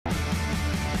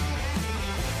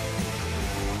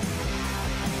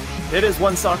It is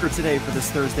One Soccer Today for this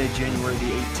Thursday, January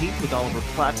the 18th, with Oliver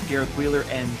Platt, Gareth Wheeler,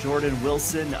 and Jordan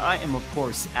Wilson. I am, of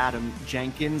course, Adam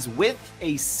Jenkins, with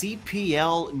a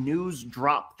CPL news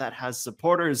drop that has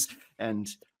supporters and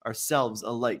ourselves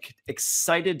alike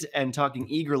excited and talking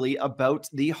eagerly about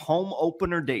the home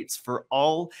opener dates for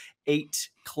all 8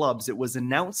 clubs. It was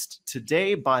announced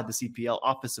today by the CPL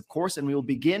office, of course, and we will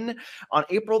begin on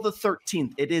April the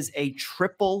 13th. It is a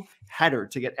triple header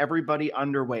to get everybody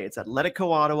underway. It's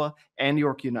Atletico Ottawa and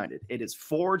York United. It is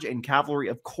Forge and Cavalry,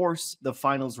 of course, the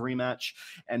finals rematch,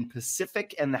 and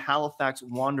Pacific and the Halifax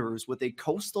Wanderers with a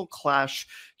coastal clash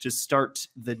to start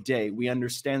the day. We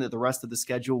understand that the rest of the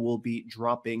schedule will be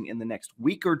dropping in the next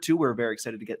week or two. We're very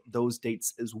excited to get those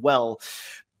dates as well.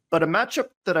 But a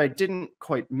matchup that I didn't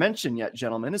quite mention yet,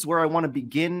 gentlemen, is where I want to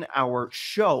begin our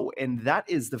show. And that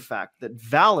is the fact that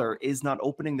Valor is not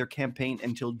opening their campaign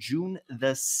until June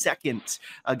the 2nd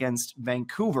against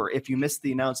Vancouver. If you missed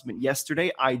the announcement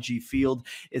yesterday, IG Field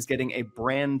is getting a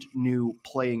brand new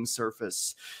playing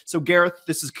surface. So, Gareth,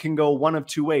 this can go one of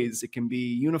two ways. It can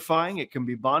be unifying, it can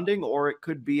be bonding, or it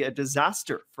could be a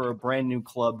disaster for a brand new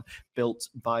club built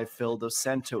by Phil Dos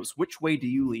Santos. Which way do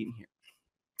you lean here?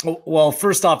 Well,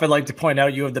 first off, I'd like to point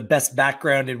out you have the best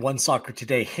background in One Soccer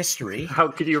Today history. How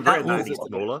could you recognize it,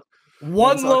 Nola?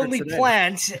 One lonely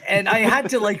plant, and I had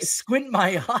to squint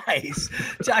my eyes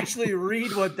to actually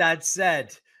read what that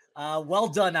said. Well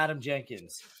done, Adam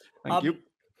Jenkins. Thank you.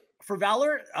 For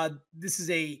Valor, this is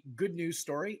a good news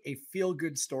story, a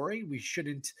feel-good story. We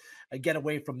shouldn't get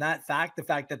away from that fact, the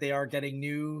fact that they are getting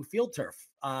new field turf,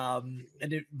 and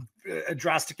a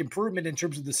drastic improvement in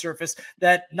terms of the surface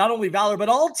that not only Valor, but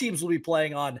all teams will be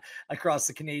playing on across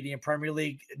the Canadian Premier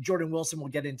League. Jordan Wilson will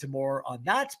get into more on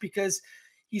that because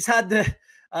he's had the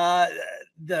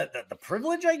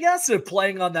privilege, I guess, of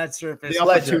playing on that surface. The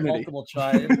opportunity. Multiple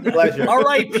tries.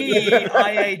 R.I.P.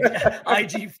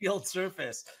 IG Field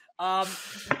surface.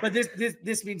 But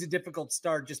this means a difficult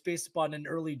start just based upon an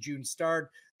early June start.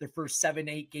 The first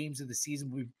 7-8 games of the season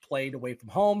we've played away from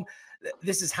home.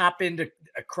 This has happened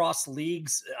across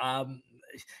leagues.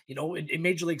 In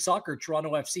Major League Soccer,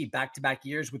 Toronto FC, back-to-back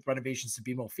years with renovations to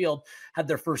BMO Field, had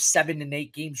their first 7 and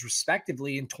 8 games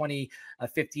respectively in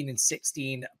 2015 and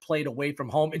 16, played away from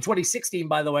home. In 2016,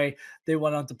 by the way, they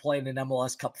went on to play in an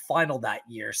MLS Cup final that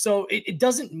year. So it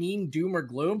doesn't mean doom or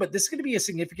gloom, but this is going to be a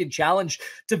significant challenge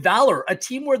to Valor, a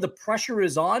team where the pressure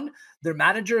is on their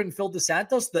manager and Phil Dos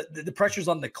Santos. The pressure's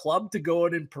on the club to go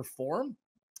out and perform.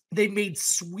 They made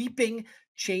sweeping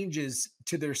changes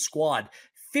to their squad.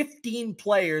 15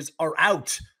 players are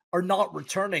out, are not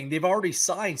returning. They've already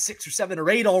signed 6 or 7 or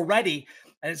 8 already,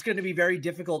 and it's going to be very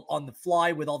difficult on the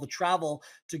fly with all the travel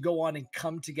to go on and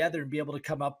come together and be able to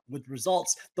come up with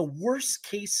results. The worst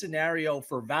case scenario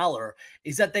for Valor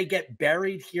is that they get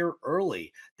buried here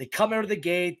early. They come out of the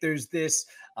gate. There's this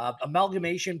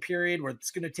amalgamation period where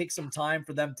it's going to take some time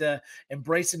for them to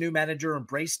embrace a new manager,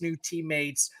 embrace new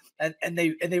teammates. And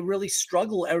they really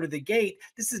struggle out of the gate.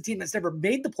 This is a team that's never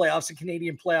made the playoffs in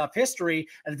Canadian playoff history.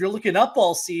 And if you're looking up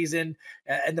all season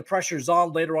and the pressure's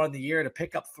on later on in the year to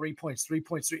pick up 3 points,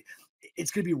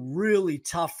 it's going to be really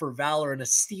tough for Valor and a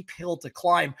steep hill to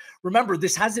climb. Remember,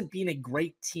 this hasn't been a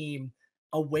great team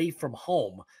away from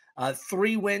home.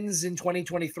 3 wins in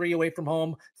 2023 away from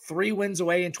home, 3 wins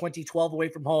away in 2012 away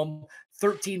from home,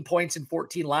 13 points in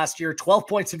 14 last year, 12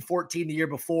 points in 14 the year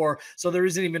before. So there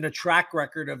isn't even a track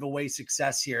record of away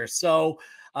success here. So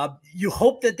you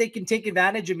hope that they can take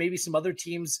advantage of maybe some other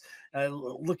teams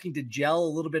looking to gel a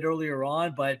little bit earlier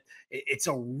on, but it's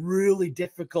a really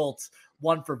difficult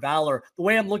one for Valor. The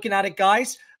way I'm looking at it,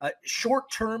 guys,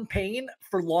 short-term pain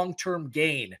for long-term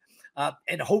gain.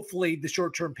 And hopefully the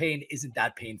short-term pain isn't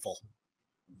that painful.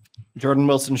 Jordan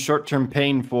Wilson, short-term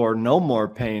pain for no more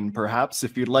pain, perhaps.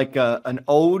 If you'd like an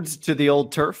ode to the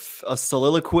old turf, a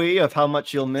soliloquy of how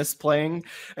much you'll miss playing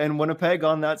in Winnipeg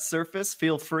on that surface,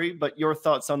 feel free. But your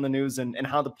thoughts on the news and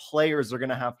how the players are going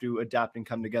to have to adapt and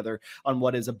come together on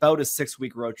what is about a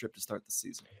 6-week road trip to start the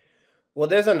season. Well,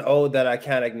 there's an ode that I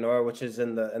can't ignore, which is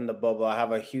in the bubble. I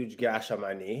have a huge gash on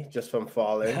my knee just from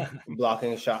falling,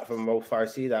 blocking a shot from Mo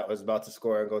Farsi that was about to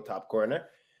score and go top corner.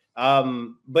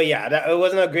 But yeah, it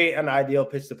wasn't a great and ideal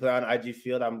pitch to play on IG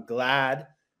Field. I'm glad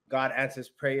God answers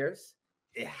prayers.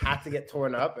 It had to get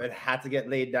torn up. It had to get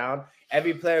laid down.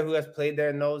 Every player who has played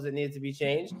there knows it needs to be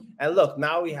changed. And look,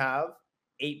 now we have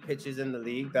 8 pitches in the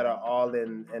league that are all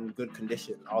in good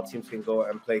condition. All teams can go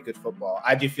and play good football.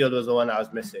 IG Field was the one I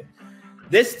was missing.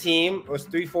 This team was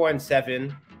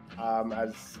 3-4-7,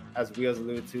 as Wheels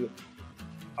alluded to,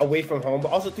 away from home,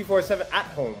 but also 3-4-7 at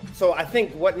home. So I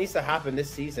think what needs to happen this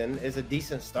season is a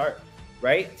decent start.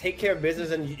 right? Take care of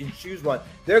business and you choose one.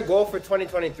 Their goal for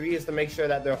 2023 is to make sure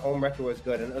that their home record was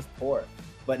good, and it was poor.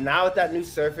 But now with that new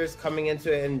surface coming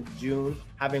into it in June,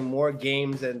 having more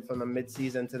games and from the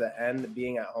midseason to the end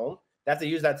being at home, they have to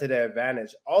use that to their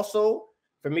advantage. Also,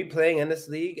 for me playing in this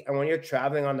league, and when you're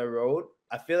traveling on the road,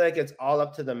 I feel like it's all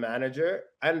up to the manager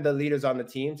and the leaders on the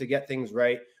team to get things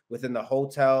right within the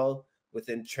hotel,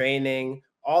 within training,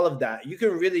 all of that. You can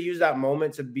really use that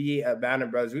moment to be a band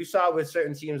of brothers. We saw it with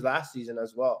certain teams last season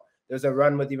as well. There's a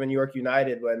run with even New York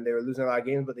United when they were losing a lot of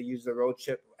games, but they used the road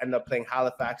trip, ended up playing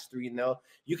Halifax 3-0.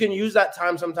 You can use that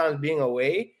time sometimes being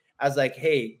away as like,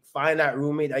 hey, find that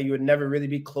roommate that you would never really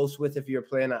be close with if you're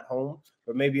playing at home,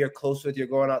 or maybe you're close with, you're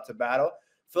going out to battle.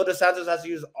 Phil DeSantis has to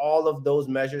use all of those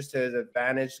measures to his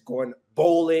advantage, going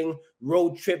bowling,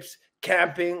 road trips,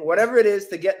 camping, whatever it is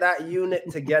to get that unit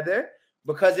together.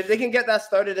 Because if they can get that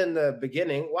started in the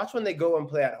beginning, watch when they go and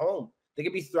play at home. They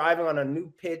could be thriving on a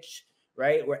new pitch,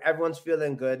 right, where everyone's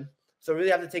feeling good. So really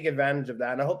have to take advantage of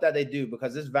that. And I hope that they do,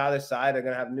 because this Valor side are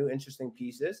going to have new interesting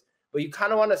pieces. But you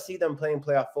kind of want to see them playing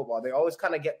playoff football. They always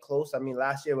kind of get close. I mean,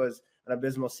 last year was an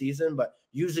abysmal season, but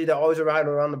usually they're always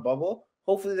around the bubble.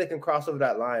 Hopefully they can cross over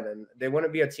that line, and they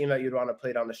wouldn't be a team that you'd want to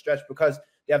play down the stretch because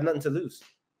they have nothing to lose.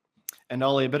 And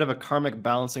Ollie, a bit of a karmic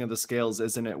balancing of the scales,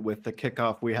 isn't it, with the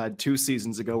kickoff we had 2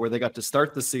 seasons ago where they got to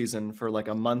start the season for like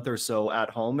a month or so at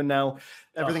home, and now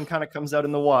everything kind of comes out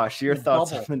in the wash. Your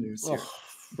thoughts on the news here?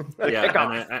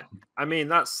 Yeah, and I mean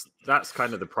that's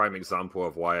kind of the prime example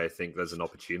of why I think there's an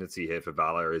opportunity here for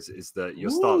Valor is that your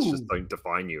starts just don't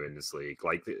define you in this league.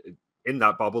 Like in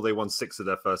that bubble, they won 6 of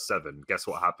their first 7. Guess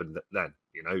what happened then?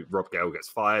 You know, Rob Gale gets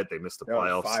fired. They missed the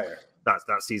playoffs.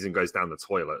 That season goes down the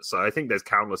toilet. So I think there's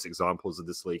countless examples of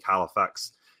this league.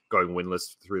 Halifax going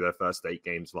winless through their first 8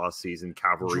 games last season.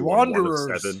 Cavalry won 1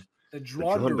 of 7. The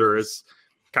Wanderers.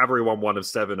 Cavalry won 1 of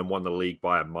 7 and won the league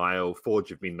by a mile. Forge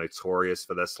have been notorious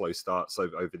for their slow starts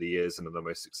over the years and are the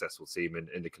most successful team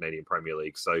in the Canadian Premier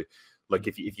League. So, like,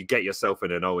 if you get yourself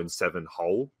in an 0-7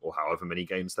 hole, or however many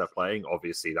games they're playing,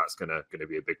 obviously that's gonna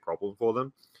be a big problem for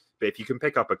them. But if you can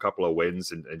pick up a couple of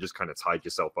wins and just kind of tide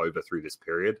yourself over through this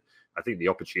period, I think the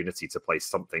opportunity to play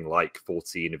something like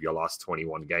 14 of your last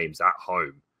 21 games at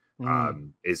home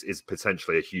is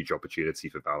potentially a huge opportunity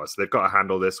for Valor. So they've got to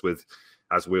handle this with,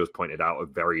 as Wheels pointed out, a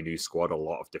very new squad, a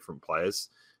lot of different players.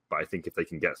 But I think if they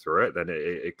can get through it, then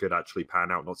it could actually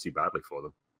pan out not too badly for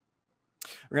them.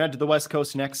 We're going to head to the West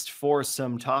Coast next for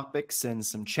some topics and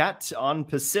some chat on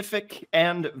Pacific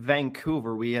and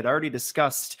Vancouver. We had already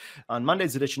discussed on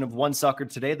Monday's edition of One Soccer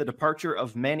Today the departure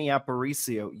of Manny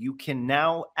Aparicio. You can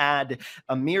now add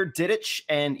Amir Didic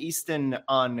and Easton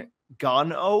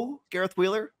Ongano. Gareth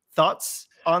Wheeler, thoughts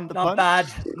on the pun?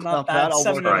 Not bad.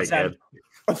 7 out of 10.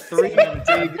 3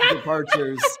 big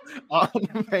departures on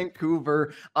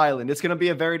Vancouver Island. It's going to be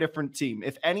a very different team.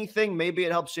 If anything, maybe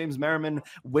it helps James Merriman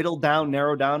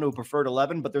narrow down to a preferred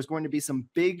 11, but there's going to be some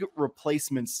big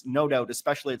replacements, no doubt,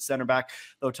 especially at center back,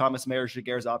 though Thomas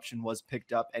Mayer-Jaguar's option was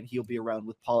picked up, and he'll be around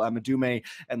with Paul Amadume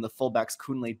and the fullbacks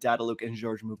Kunle Dadaluk and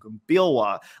George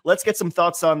Mukumbilwa. Let's get some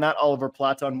thoughts on that, Oliver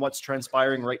Platt, on what's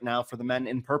transpiring right now for the men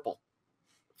in purple.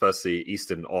 Firstly,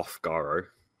 Easton off Garo.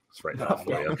 It's right now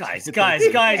for you. Guys,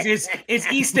 it's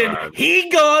Easton. He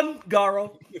gone,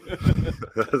 Garo.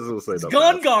 He's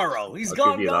gone, Garo. He's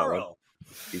gone, Garo.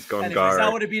 He's gone, Anyways, Garo.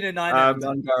 That would have been a 9.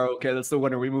 Gone, Garo. Okay, that's the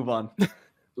winner. We move on.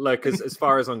 Look, as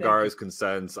far as Ongaro is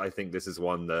concerned, I think this is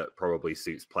one that probably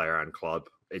suits player and club.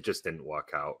 It just didn't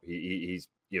work out. He's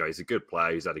a good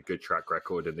player. He's had a good track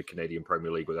record in the Canadian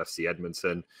Premier League with FC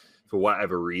Edmonton. For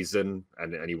whatever reason,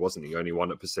 and he wasn't the only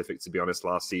one at Pacific, to be honest,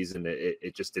 last season,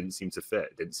 it just didn't seem to fit.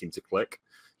 It didn't seem to click.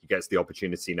 He gets the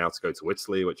opportunity now to go to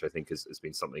Italy, which I think has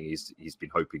been something he's been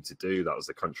hoping to do. That was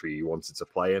the country he wanted to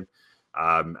play in.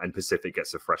 And Pacific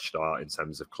gets a fresh start in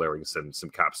terms of clearing some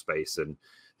cap space and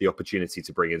the opportunity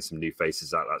to bring in some new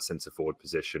faces at that centre forward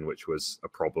position, which was a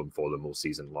problem for them all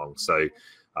season long. So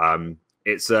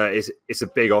it's a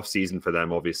big off season for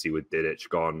them, obviously, with Didic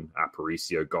gone,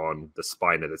 Aparicio gone. The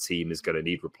spine of the team is going to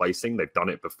need replacing. They've done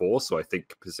it before, so I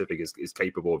think Pacific is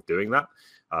capable of doing that.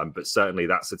 But certainly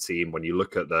that's a team, when you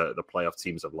look at the playoff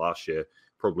teams of last year,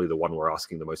 probably the one we're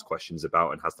asking the most questions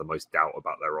about and has the most doubt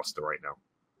about their roster right now.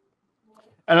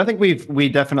 And I think we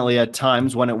definitely at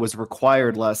times when it was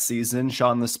required last season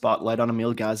shone the spotlight on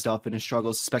Emil Gazdoff and his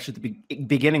struggles, especially at the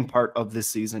beginning part of this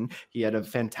season. He had a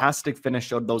fantastic finish,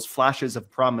 showed those flashes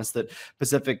of promise that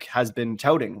Pacific has been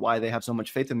touting, why they have so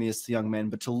much faith in this young man.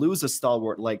 But to lose a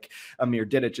stalwart like Amir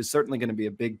Didic is certainly going to be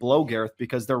a big blow, Gareth,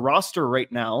 because their roster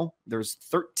right now, there's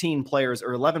 13 players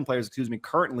or 11 players,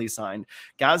 currently signed.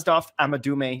 Gazdoff,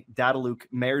 Amadume, Dadaluk,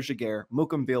 Mayer Jaguar,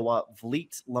 Mukumbilwa,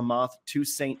 Vliet, Lamoth,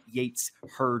 Toussaint, Yates,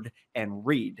 Hurd, and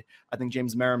Reed. I think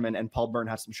James Merriman and Paul Byrne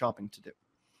have some shopping to do.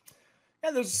 Yeah,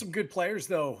 those are some good players,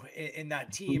 though, in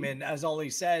that team. And as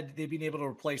Ollie said, they've been able to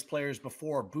replace players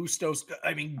before. Bustos,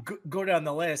 I mean, go down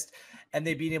the list, and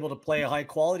they've been able to play a high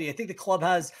quality. I think the club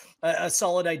has a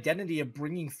solid identity of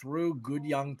bringing through good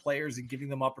young players and giving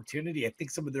them opportunity. I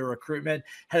think some of their recruitment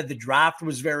ahead of the draft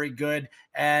was very good.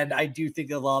 And I do think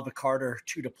they'll have a card or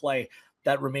two to play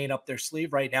that remain up their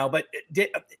sleeve right now. But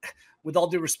with all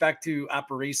due respect to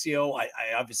Aparicio, I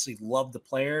obviously love the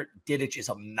player. Didic is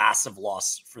a massive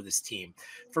loss for this team.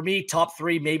 For me, top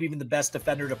three, maybe even the best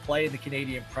defender to play in the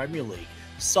Canadian Premier League.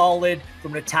 Solid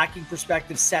from an attacking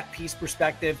perspective, set piece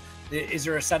perspective. Is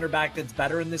there a center back that's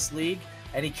better in this league?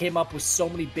 And he came up with so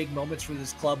many big moments for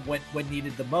this club when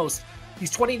needed the most.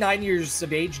 He's 29 years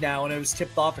of age now, and it was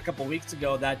tipped off a couple of weeks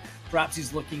ago that perhaps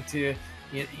he's looking to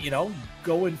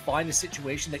go and find a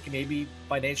situation that can maybe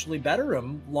financially better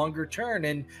him longer term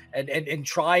and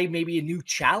try maybe a new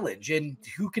challenge. And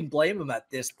who can blame him at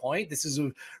this point? This is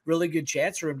a really good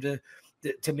chance for him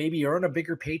to maybe earn a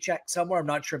bigger paycheck somewhere. I'm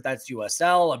not sure if that's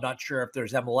USL. I'm not sure if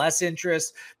there's MLS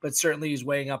interest, but certainly he's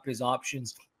weighing up his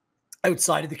options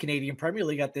outside of the Canadian Premier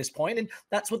League at this point. And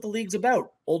that's what the league's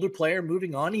about. Older player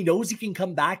moving on. He knows he can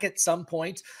come back at some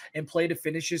point and play to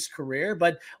finish his career,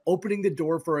 but opening the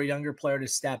door for a younger player to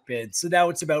step in. So now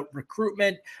it's about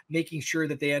recruitment, making sure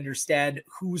that they understand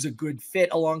who's a good fit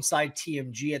alongside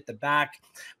TMG at the back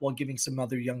while giving some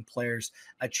other young players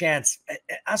a chance.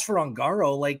 As for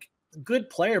Ongaro, like, good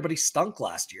player, but he stunk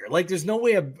last year. Like, there's no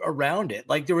way around it.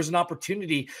 Like, there was an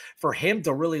opportunity for him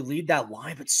to really lead that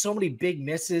line, but so many big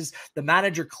misses. The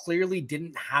manager clearly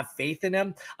didn't have faith in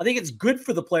him. I think it's good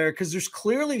for the player because there's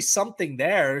clearly something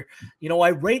there. I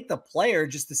rate the player,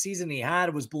 just the season he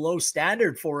had was below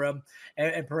standard for him,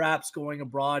 and perhaps going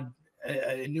abroad,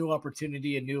 a new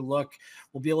opportunity, a new look,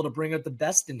 will be able to bring out the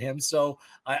best in him. So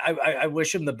I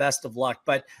wish him the best of luck.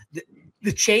 But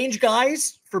the change,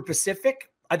 guys, for Pacific,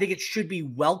 I think it should be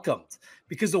welcomed,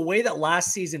 because the way that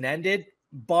last season ended,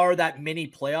 bar that mini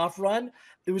playoff run,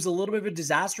 it was a little bit of a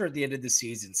disaster at the end of the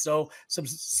season. So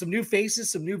some new faces,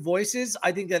 some new voices.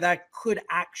 I think that could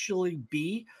actually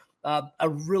be a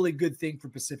really good thing for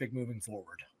Pacific moving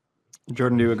forward.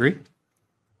 Jordan, do you agree?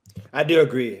 I do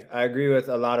agree. I agree with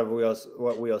a lot of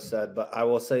what Wheels said, but I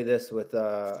will say this with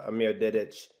Amir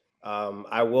Didic.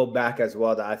 I will back as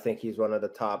well that I think he's one of the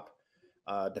top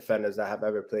defenders that have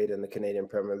ever played in the Canadian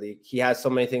Premier League. He has so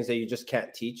many things that you just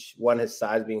can't teach. One, his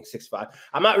size being 6'5".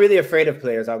 I'm not really afraid of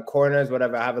players on corners,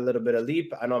 whatever. I have a little bit of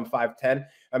leap. I know I'm 5'10".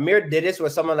 Amir Didic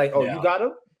was someone like, oh, yeah. You got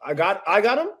him? I got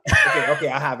him? Okay,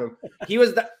 I have him. He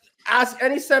was ask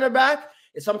any center back.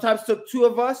 It sometimes took two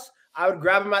of us. I would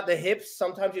grab him at the hips.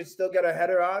 Sometimes you'd still get a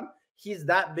header on. He's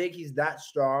that big. He's that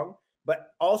strong. But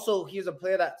also, he's a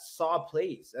player that saw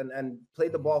plays and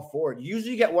played the ball forward.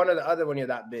 Usually you get one or the other when you're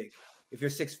that big. If you're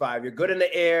 6'5", you're good in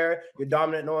the air, you're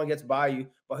dominant, no one gets by you.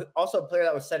 But also a player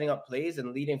that was setting up plays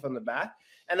and leading from the back.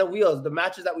 And the Wheels, the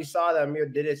matches that we saw that Amir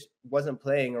Didic wasn't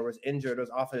playing or was injured or was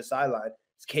off of the sideline,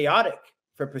 it's chaotic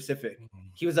for Pacific.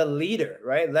 He was a leader,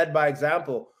 right? Led by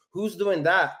example. Who's doing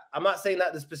that? I'm not saying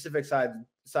that the specific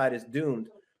side is doomed,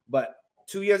 but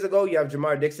 2 years ago, you have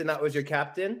Jamar Dixon, that was your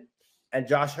captain, and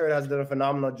Josh Hurd has done a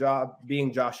phenomenal job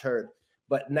being Josh Hurd.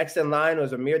 But next in line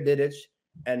was Amir Didic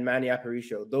and Manny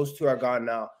Aparicio. Those two are gone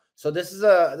now. So this is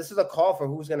a call for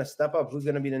who's going to step up, who's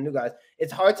going to be the new guys.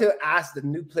 It's hard to ask the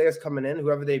new players coming in,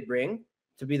 whoever they bring,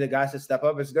 to be the guys to step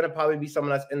up. It's going to probably be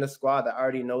someone that's in the squad that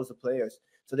already knows the players.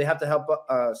 So they have to help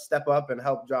step up and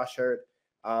help Josh Hurd.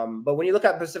 But when you look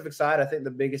at Pacific side, I think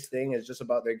the biggest thing is just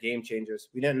about their game changers.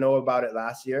 We didn't know about it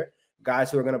last year.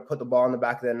 Guys who are going to put the ball in the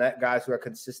back of the net, guys who are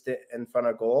consistent in front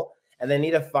of goal. And they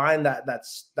need to find that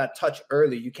touch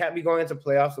early. You can't be going into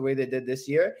playoffs the way they did this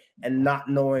year and not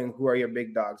knowing who are your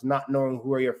big dogs, not knowing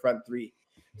who are your front three.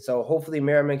 So hopefully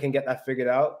Merriman can get that figured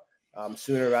out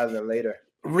sooner rather than later.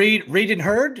 Reed and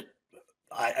Hurd,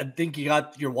 I think you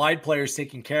got your wide players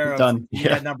taken care of. Done. Need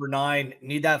that number 9,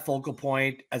 need that focal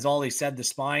point. As Ollie said, the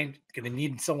spine, going to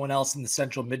need someone else in the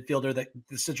central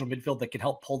midfield that can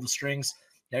help pull the strings.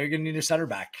 Now you're going to need a center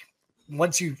back.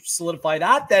 Once you solidify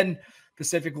that, then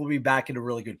Pacific will be back in a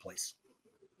really good place.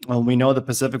 Well, we know the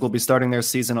Pacific will be starting their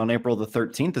season on April the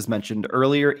 13th, as mentioned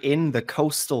earlier, in the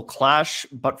Coastal Clash.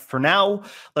 But for now,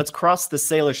 let's cross the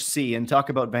Salish Sea and talk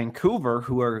about Vancouver,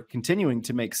 who are continuing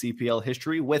to make CPL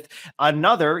history with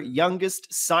another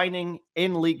youngest signing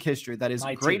in league history. That is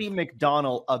Grady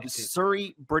McDonald of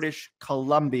Surrey, British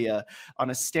Columbia, on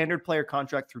a standard player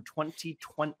contract through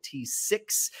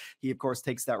 2026. He, of course,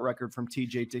 takes that record from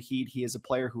TJ Tahid. He is a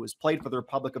player who has played for the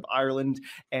Republic of Ireland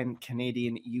and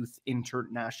Canadian Youth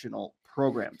International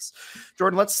programs.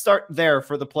 Jordan, let's start there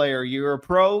for the player. You're a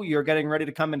pro, you're getting ready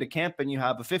to come into camp, and you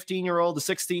have a 15-year-old, a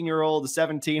 16-year-old, a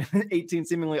 17, 18,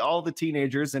 seemingly all the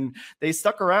teenagers, and they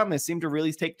stuck around. They seem to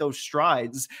really take those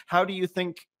strides. How do you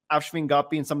think Ashvin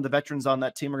Gopi and some of the veterans on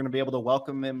that team are going to be able to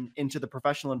welcome him into the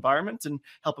professional environment and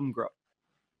help him grow?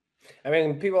 I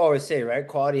mean, people always say, right,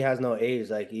 quality has no age.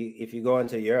 Like, if you go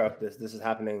into Europe, this is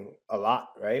happening a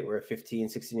lot, right, where 15,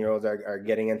 16-year-olds are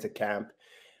getting into camp.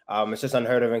 It's just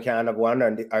unheard of in Canada. One,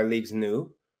 our league's new,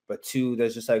 but two,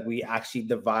 there's just like, we actually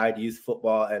divide youth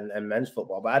football and men's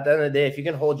football. But at the end of the day, if you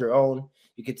can hold your own,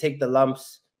 you can take the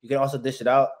lumps, you can also dish it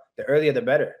out. The earlier, the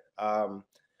better.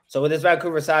 So with this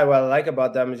Vancouver side, what I like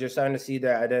about them is you're starting to see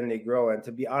their identity grow. And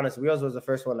to be honest, Wheels was the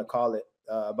first one to call it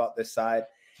about this side.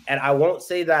 And I won't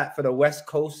say that for the West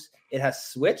Coast, it has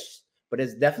switched, but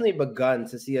it's definitely begun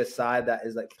to see a side that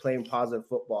is like playing positive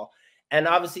football. And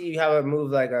obviously, you have a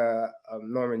move like a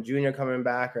Norman Jr. coming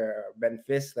back or Ben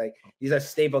Fisk. Like, these are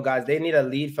staple guys. They need a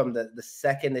lead from the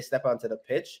second they step onto the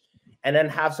pitch, and then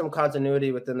have some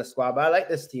continuity within the squad. But I like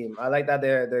this team. I like that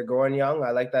they're growing young.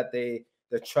 I like that they're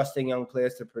trusting young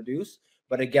players to produce.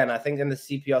 But again, I think in the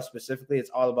CPL specifically,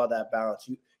 it's all about that balance.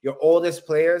 Your oldest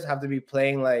players have to be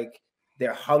playing like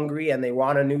they're hungry and they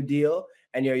want a new deal.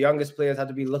 And your youngest players have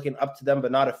to be looking up to them,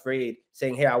 but not afraid,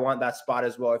 saying, hey, I want that spot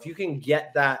as well. If you can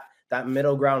get that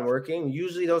middle ground working,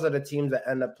 usually those are the teams that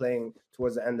end up playing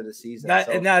towards the end of the season.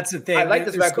 And that's the thing. I like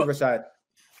this Vancouver side.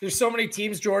 There's so many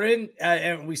teams, Jordan,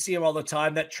 and we see them all the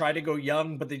time, that try to go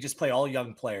young, but they just play all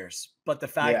young players. But the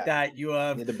fact that you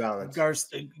have the balance.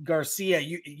 Garcia,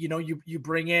 you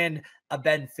bring in a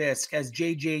Ben Fisk, as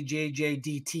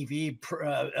JJDTV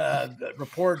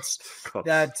reports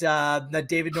that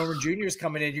David Norman Jr. is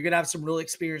coming in. You're going to have some really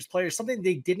experienced players, something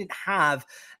they didn't have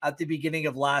at the beginning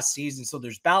of last season. So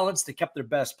there's balance. They kept their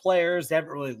best players. They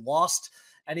haven't really lost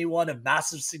anyone of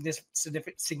massive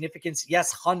significance.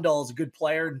 Yes, Hundal is a good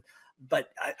player, but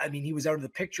I mean, he was out of the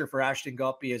picture for Ashton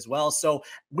Gopi as well. So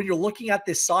when you're looking at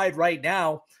this side right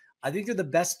now, I think they're the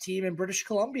best team in British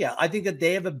Columbia. I think that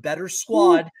they have a better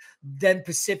squad than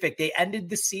Pacific. They ended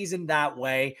the season that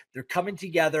way. They're coming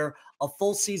together. A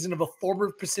full season of a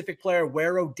former Pacific player,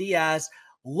 Wero Diaz.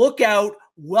 Look out.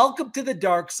 Welcome to the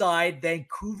dark side.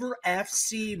 Vancouver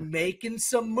FC making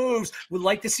some moves. Would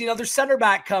like to see another center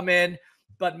back come in.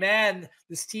 But man,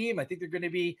 this team, I think they're going to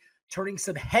be turning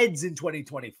some heads in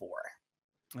 2024.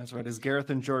 That's right. As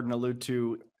Gareth and Jordan allude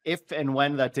to, if and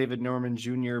when that David Norman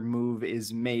Jr. move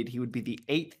is made, he would be the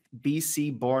 8th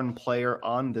BC-born player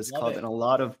on this club, and a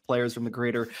lot of players from the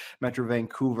greater Metro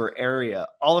Vancouver area.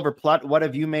 Oliver Platt, what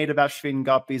have you made of Ashvin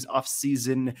Gopi's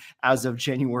offseason as of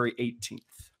January 18th?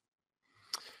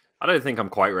 I don't think I'm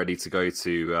quite ready to go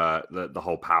to the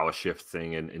whole power shift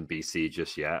thing in BC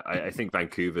just yet. I think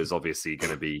Vancouver's obviously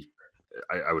going to be,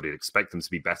 I would expect them to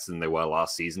be better than they were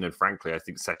last season. And frankly, I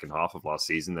think second half of last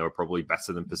season, they were probably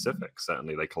better than Pacific.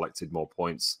 Certainly, they collected more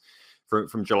points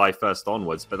from July 1st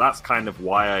onwards. But that's kind of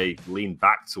why I lean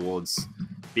back towards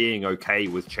being okay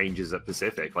with changes at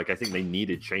Pacific. Like, I think they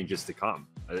needed changes to come.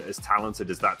 As talented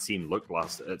as that team looked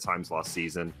at times last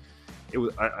season, it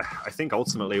was, I think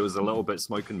ultimately it was a little bit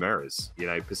smoke and mirrors. You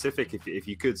know, Pacific, if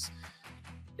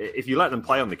you let them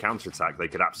play on the counterattack, they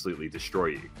could absolutely destroy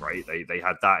you, right? They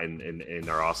had that in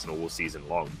their arsenal all season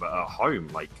long. But at home,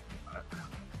 like,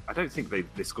 I don't think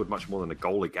they scored much more than a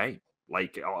goal a game.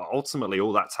 Like, ultimately,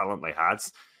 all that talent they had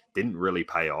didn't really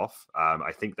pay off.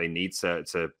 I think they need to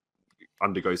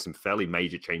undergo some fairly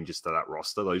major changes to that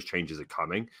roster. Those changes are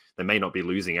coming. They may not be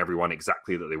losing everyone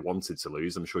exactly that they wanted to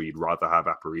lose. I'm sure you'd rather have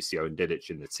Aparicio and Didic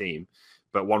in the team,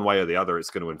 but one way or the other, it's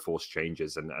going to enforce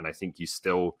changes. And I think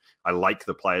I like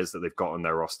the players that they've got on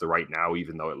their roster right now,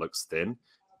 even though it looks thin,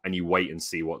 and you wait and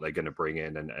see what they're going to bring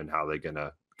in and how they're going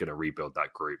to rebuild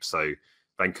that group. So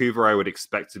Vancouver, I would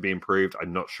expect to be improved.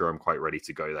 I'm not sure I'm quite ready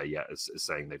to go there yet as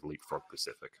saying they've leapfrogged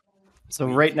Pacific. So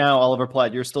right now, Oliver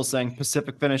Platt, you're still saying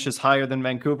Pacific finishes higher than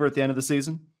Vancouver at the end of the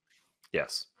season?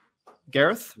 Yes.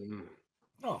 Gareth?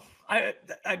 Oh, I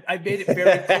made it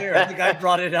very clear. I think I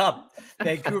brought it up.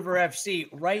 Vancouver FC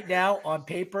right now on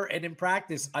paper and in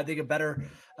practice, I think a better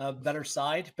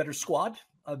side, better squad,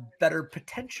 a better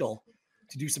potential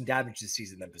to do some damage this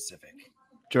season than Pacific.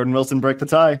 Jordan Wilson break the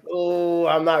tie. Oh,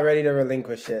 I'm not ready to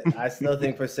relinquish it. I still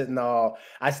think we're sitting all.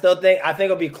 I think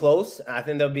it'll be close. I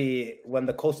think there'll be, when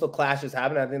the coastal clashes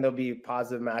happen, I think there'll be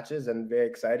positive matches and very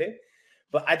exciting.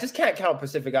 But I just can't count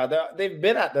Pacific out. They've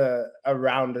been at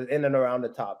in and around the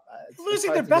top.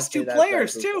 Losing their best two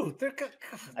players too.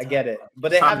 I get it,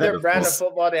 but they have their brand of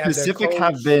football. They have Pacific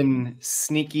have been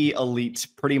sneaky elite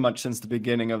pretty much since the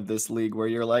beginning of this league, where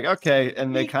you're like, okay,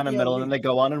 and they kind of middle, and then they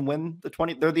go on and win the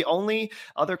 20. They're the only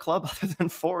other club other than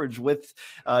Forge with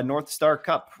North Star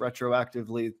Cup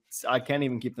retroactively. I can't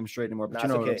even keep them straight anymore. But you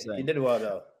know what I'm saying. You did well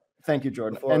though. Thank you,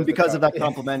 Jordan. And because of that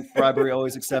compliment, bribery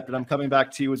always accepted. I'm coming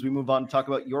back to you as we move on to talk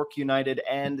about York United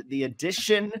and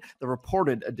the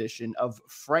reported addition of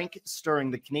Frank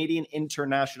Stirring, the Canadian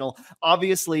international.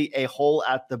 Obviously, a hole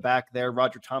at the back there.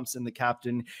 Roger Thompson, the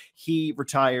captain, he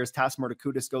retires. Tasmir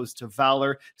Dakudis goes to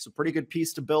Valor. It's a pretty good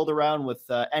piece to build around with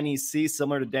NEC,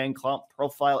 similar to Dan Klump,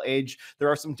 profile age. There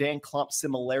are some Dan Klump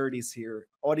similarities here.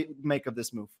 What do you make of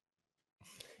this move?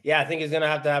 Yeah, I think he's going to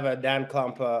have a Dan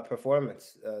Klump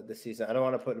performance this season. I don't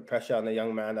want to put the pressure on the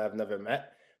young man that I've never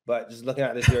met, but just looking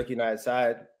at this York United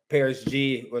side, Paris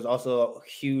G was also a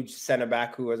huge center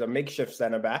back who was a makeshift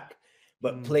center back,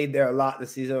 but played there a lot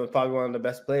this season, was probably one of the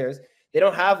best players. They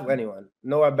don't have anyone.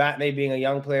 Noah Batney being a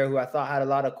young player who I thought had a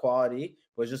lot of quality,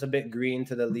 was just a bit green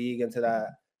to the league and to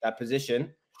that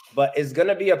position, but is going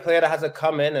to be a player that has to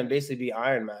come in and basically be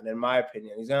Iron Man, in my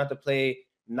opinion. He's going to have to play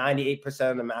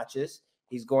 98% of the matches.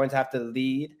 He's going to have to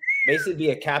lead, basically be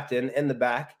a captain in the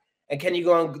back. And can you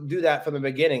go and do that from the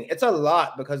beginning? It's a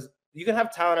lot because you can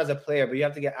have talent as a player, but you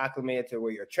have to get acclimated to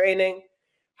where you're training,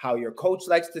 how your coach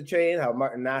likes to train, how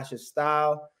Martin Nash's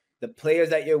style, the players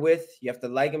that you're with. You have to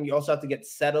like them. You also have to get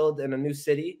settled in a new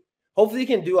city. Hopefully he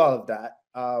can do all of that.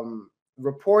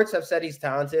 Reports have said he's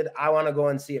talented. I want to go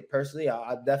and see it personally.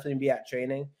 I'll definitely be at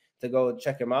training to go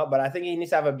check him out. But I think he needs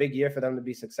to have a big year for them to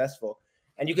be successful.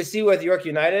 And you can see with York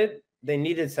United, they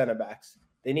needed center backs.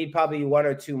 They need probably one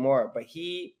or two more, but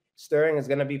Stirring is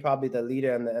going to be probably the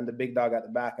leader and the big dog at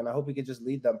the back. And I hope he could just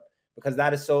lead them because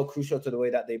that is so crucial to the way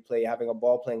that they play, having a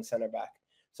ball playing center back.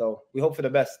 So we hope for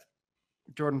the best.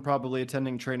 Jordan probably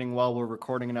attending training while we're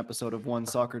recording an episode of One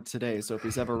Soccer Today. So if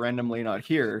he's ever randomly not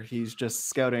here, he's just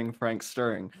scouting Frank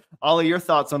Stirring. Ollie, your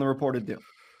thoughts on the reported deal?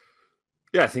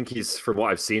 Yeah, I think he's, from what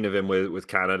I've seen of him with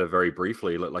Canada very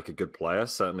briefly, looked like a good player.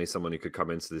 Certainly someone who could come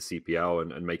into the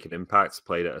CPL and make an impact,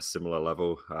 played at a similar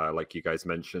level, like you guys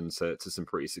mentioned, to some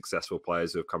pretty successful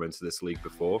players who have come into this league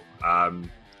before. I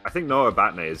think Noah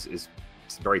Batney is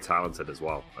very talented as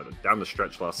well. Down the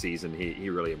stretch last season, he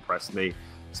really impressed me.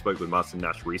 Spoke with Martin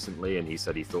Nash recently, and he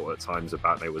said he thought at times that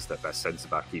Batney was their best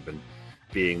centre-back, even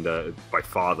being by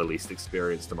far the least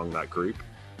experienced among that group.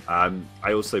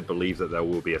 I also believe that there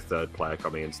will be a third player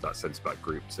coming into that centre-back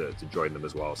group to join them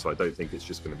as well. So I don't think it's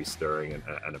just going to be Stirring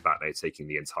and a Batney taking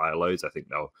the entire loads. I think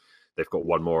they've got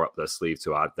one more up their sleeve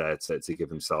to add there to give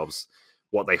themselves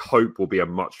what they hope will be a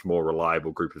much more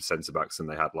reliable group of centre-backs than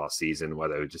they had last season, where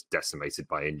they were just decimated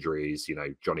by injuries. You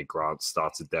know, Johnny Grant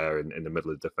started there in the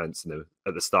middle of defence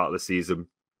at the start of the season.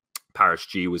 Paris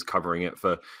G was covering it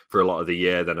for a lot of the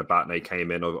year. Then Batney came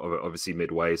in, obviously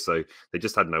midway. So they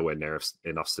just had nowhere near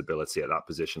enough stability at that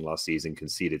position last season,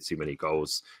 conceded too many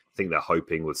goals. I think they're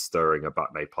hoping with Stirring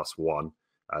Batney +1,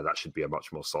 that should be a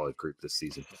much more solid group this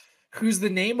season. Who's the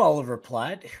name, Oliver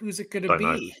Platt? Who's it going to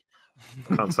be?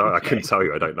 I couldn't tell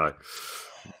you. I don't know.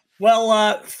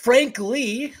 Well, Frank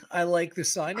Lee, I like the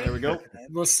signing. There we go.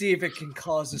 We'll see if it can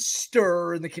cause a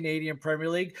stir in the Canadian Premier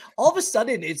League. All of a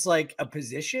sudden, it's like a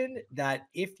position that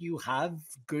if you have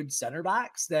good center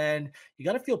backs, then you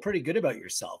got to feel pretty good about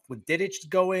yourself. With Didic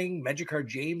going, Medjugorje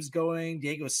James going,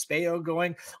 Diego Espejo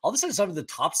going, all of a sudden some of the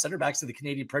top center backs of the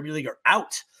Canadian Premier League are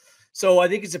out. So I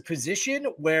think it's a position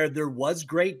where there was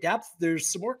great depth. There's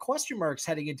some more question marks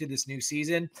heading into this new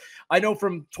season. I know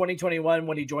from 2021,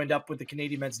 when he joined up with the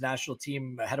Canadian men's national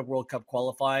team ahead of World Cup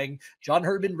qualifying, John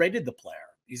Herdman rated the player.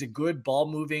 He's a good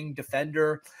ball-moving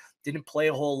defender, didn't play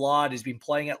a whole lot, has been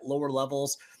playing at lower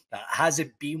levels,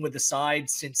 hasn't been with the side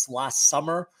since last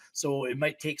summer. So it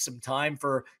might take some time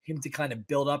for him to kind of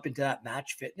build up into that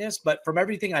match fitness. But from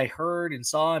everything I heard and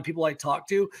saw and people I talked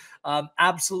to,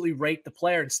 absolutely rate the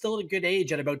player and still at a good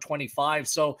age at about 25.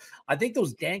 So I think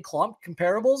those Dan Klump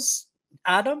comparables,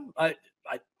 Adam, I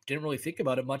didn't really think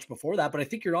about it much before that, but I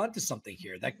think you're onto something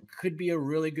here. That could be a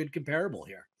really good comparable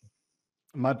here.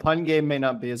 My pun game may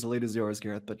not be as elite as yours,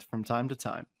 Gareth, but from time to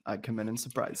time, I come in and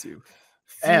surprise you.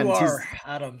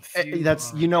 Adam.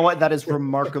 You know what? That is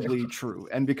remarkably true.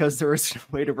 And because there is a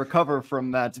way to recover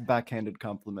from that backhanded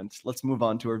compliment, let's move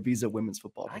on to our Visa women's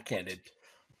football. Backhanded.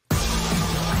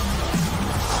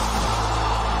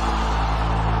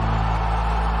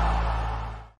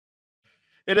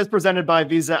 It is presented by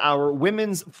Visa, our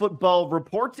women's football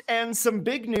report, and some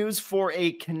big news for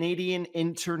a Canadian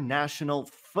international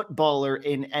footballer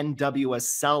in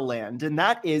NWSL land, and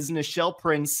that is Nichelle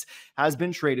Prince has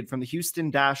been traded from the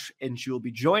Houston Dash, and she will be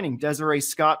joining Desiree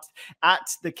Scott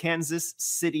at the Kansas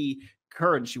City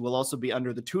Current. She will also be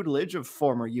under the tutelage of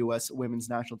former U.S. women's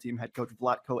national team head coach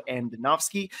Vlatko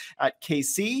Andonovski at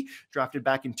KC. Drafted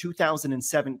back in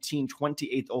 2017,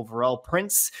 28th overall.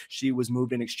 Prince, she was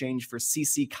moved in exchange for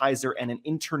CC Kaiser and an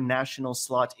international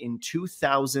slot in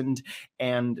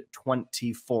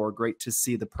 2024. Great to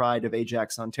see the pride of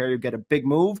Ajax, Ontario get a big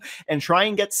move and try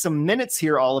and get some minutes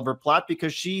here, Oliver Platt,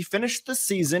 because she finished the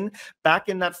season back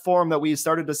in that form that we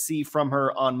started to see from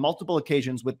her on multiple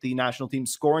occasions with the national team,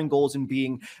 scoring goals and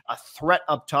being a threat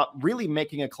up top, really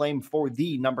making a claim for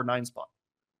the number 9 spot.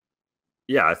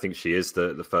 Yeah, I think she is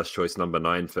the first choice number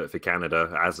 9 for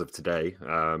Canada as of today,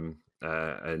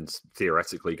 and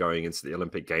theoretically going into the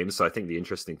Olympic Games. So I think the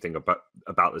interesting thing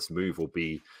about this move will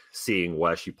be seeing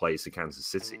where she plays for Kansas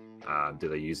City. Do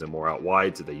they use her more out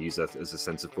wide? Do they use her as a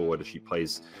centre forward as she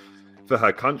plays for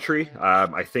her country?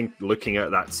 I think looking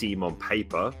at that team on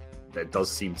paper, there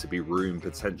does seem to be room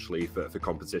potentially for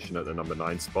competition at the number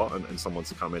 9 spot and someone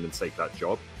to come in and take that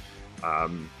job.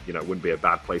 It wouldn't be a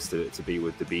bad place to be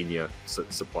with Dabinia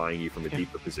supplying you from a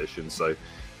deeper position. So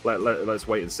let's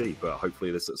wait and see. But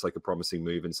hopefully this looks like a promising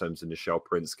move in terms of Nichelle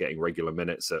Prince getting regular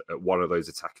minutes at one of those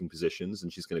attacking positions,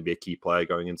 and she's going to be a key player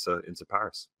going into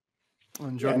Paris.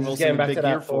 And Jordan Wilson, getting back to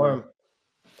that form.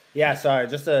 Yeah, sorry,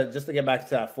 just to get back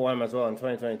to that form as well in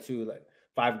 2022, like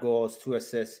 5 goals, 2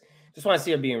 assists. Just want to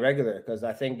see her being regular, because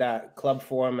I think that club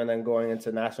form and then going into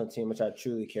national team, which I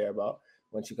truly care about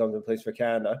when she comes and plays for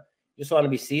Canada, you just want to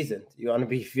be seasoned. You want to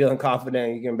be feeling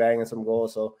confident you can bang in some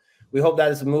goals. So we hope that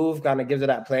this move kind of gives her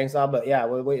that playing style. But yeah,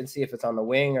 we'll wait and see if it's on the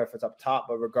wing or if it's up top.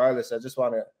 But regardless, I just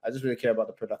really care about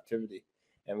the productivity,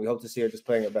 and we hope to see her just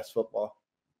playing her best football.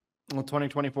 Well,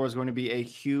 2024 is going to be a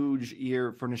huge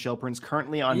year for Nichelle Prince,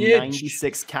 currently on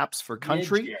 96 caps for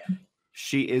country.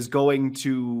 She is going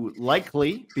to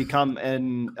likely become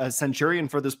a centurion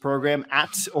for this program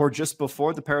at or just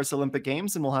before the Paris Olympic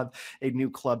Games, and we'll have a new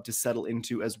club to settle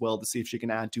into as well to see if she can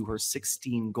add to her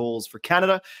 16 goals for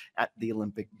Canada at the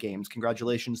Olympic Games.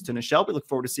 Congratulations to Nichelle. We look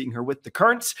forward to seeing her with the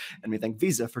Current, and we thank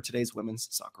Visa for today's women's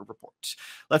soccer report.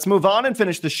 Let's move on and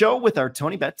finish the show with our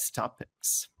Tony Betts top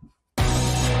picks.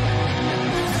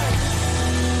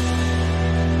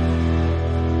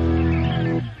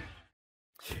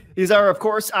 These are, of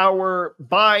course, our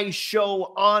buy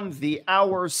show on the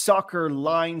Our Soccer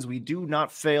lines. We do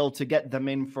not fail to get them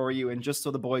in for you. And just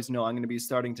so the boys know, I'm going to be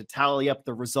starting to tally up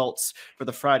the results for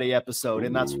the Friday episode.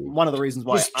 And that's one of the reasons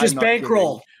why just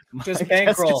bankroll. Just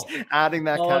bankroll. Just adding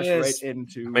that cash right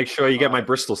into. Make sure you get my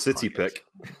Bristol City pick.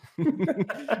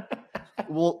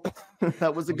 Well,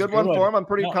 that was a good one for him. I'm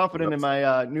pretty confident in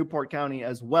my Newport County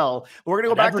as well. But we're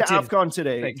going to go back to AFCON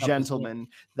today, gentlemen.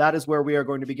 That is where we are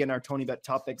going to begin our Tony Bet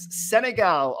topics.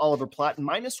 Senegal, Oliver Platt,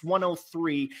 minus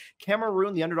 103.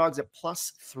 Cameroon, the underdogs at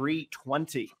plus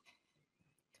 320.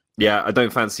 Yeah, I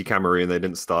don't fancy Cameroon. They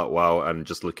didn't start well. And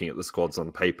just looking at the squads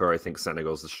on paper, I think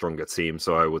Senegal's the stronger team.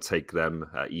 So I will take them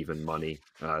at even money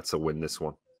to win this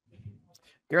one.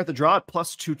 You're at the draw at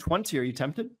plus 220. Are you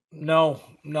tempted? No.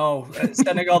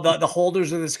 Senegal, the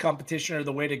holders of this competition are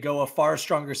the way to go. A far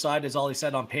stronger side, as Ollie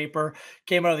said, on paper.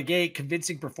 Came out of the gate,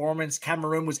 convincing performance.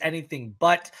 Cameroon was anything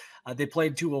but. They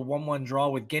played to a 1-1 draw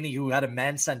with Guinea, who had a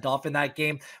man sent off in that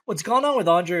game. What's gone on with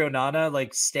Andre Onana,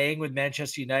 like staying with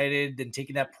Manchester United and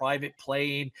taking that private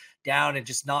plane down and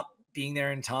just not being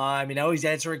there in time. You know, he's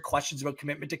answering questions about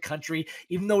commitment to country,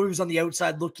 even though he was on the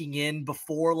outside looking in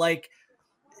before. Like,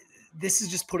 this is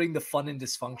just putting the fun in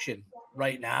dysfunction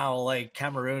right now. Like,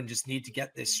 Cameroon just need to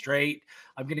get this straight.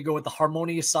 I'm going to go with the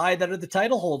harmonious side that are the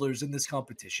title holders in this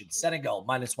competition. Senegal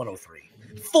minus 103.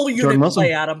 Full unit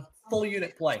play, Adam. Full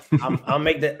unit play. I'll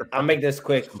make this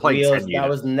quick. Wheels, that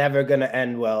was never going to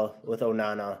end well with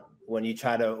Onana. When you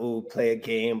try to play a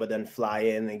game, but then fly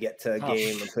in and get to a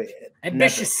game and play it.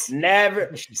 Ambitious.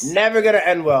 Never going to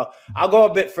end well. I'll go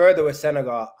a bit further with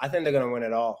Senegal. I think they're going to win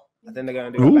it all. I think they're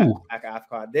going to do it back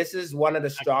AFCON. This is one of the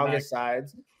strongest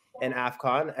sides in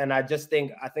AFCON, and I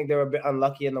think they were a bit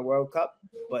unlucky in the World Cup,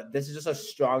 but this is just a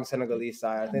strong Senegalese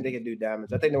side. I think they can do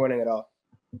damage. I think they're winning it all.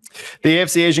 The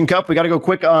AFC Asian Cup, we got to go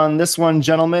quick on this one,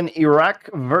 gentlemen.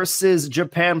 Iraq versus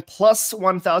Japan, plus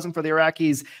 1,000 for the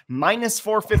Iraqis, minus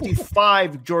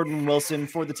 455, Jordan Wilson,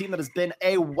 for the team that has been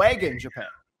a wagon, Japan.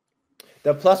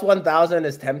 The plus 1,000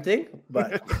 is tempting,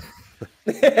 but...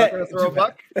 gonna throw a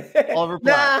buck? Oliver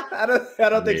Platt. Nah, I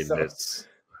don't think so. It's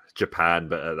Japan,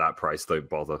 but at that price, don't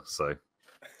bother. So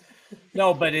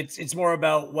No, but it's more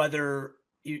about whether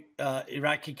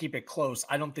Iraq can keep it close.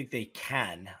 I don't think they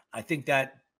can. I think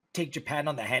that take Japan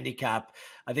on the handicap.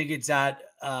 I think it's at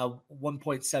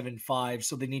 1.75.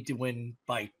 So they need to win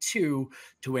by 2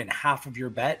 to win half of your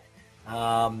bet.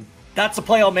 That's a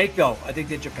play I'll make, though. I think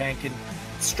that Japan can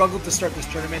struggle to start this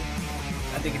tournament.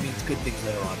 I think it means good things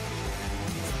later on.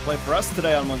 Play for us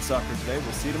today on One Soccer Today.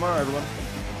 We'll see you tomorrow, everyone.